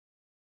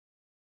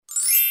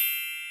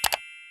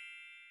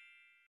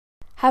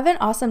Have an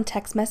awesome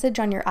text message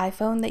on your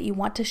iPhone that you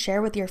want to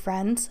share with your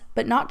friends,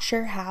 but not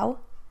sure how?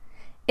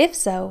 If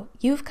so,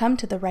 you've come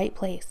to the right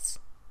place.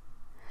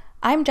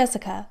 I'm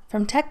Jessica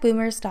from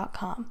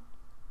techboomers.com.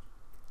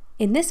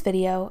 In this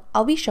video,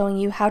 I'll be showing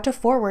you how to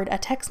forward a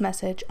text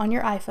message on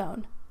your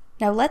iPhone.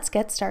 Now let's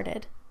get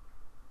started.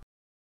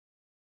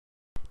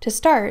 To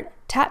start,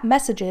 tap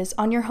Messages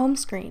on your home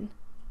screen.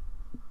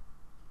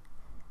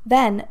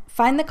 Then,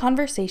 find the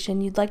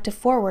conversation you'd like to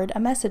forward a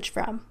message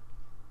from.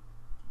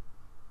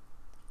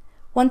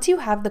 Once you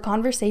have the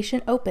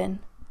conversation open,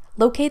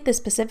 locate the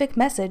specific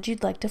message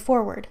you'd like to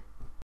forward.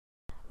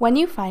 When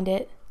you find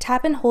it,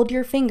 tap and hold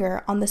your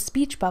finger on the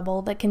speech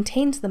bubble that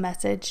contains the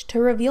message to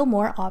reveal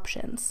more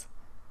options.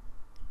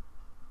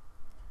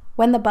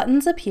 When the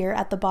buttons appear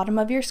at the bottom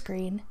of your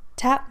screen,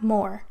 tap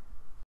More.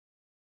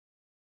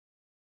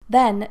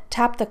 Then,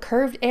 tap the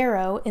curved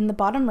arrow in the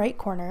bottom right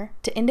corner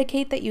to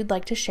indicate that you'd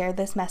like to share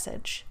this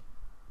message.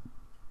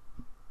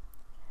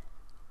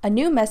 A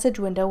new message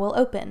window will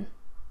open.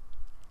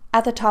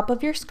 At the top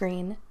of your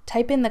screen,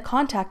 type in the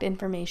contact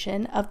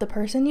information of the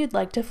person you'd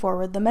like to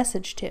forward the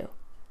message to.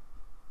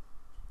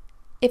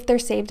 If they're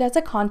saved as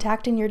a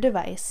contact in your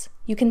device,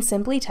 you can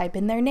simply type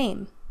in their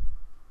name.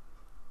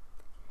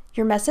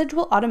 Your message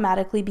will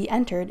automatically be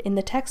entered in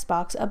the text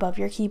box above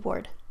your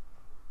keyboard.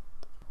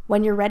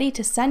 When you're ready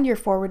to send your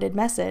forwarded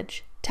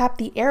message, tap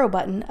the arrow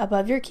button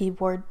above your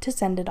keyboard to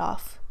send it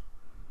off.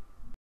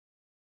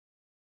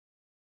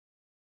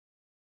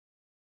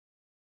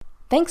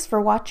 Thanks for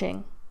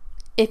watching.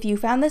 If you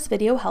found this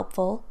video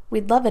helpful,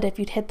 we'd love it if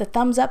you'd hit the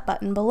thumbs up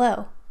button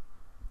below.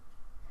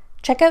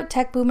 Check out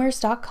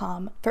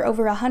techboomers.com for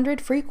over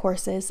 100 free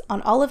courses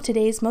on all of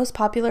today's most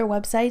popular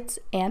websites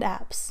and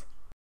apps.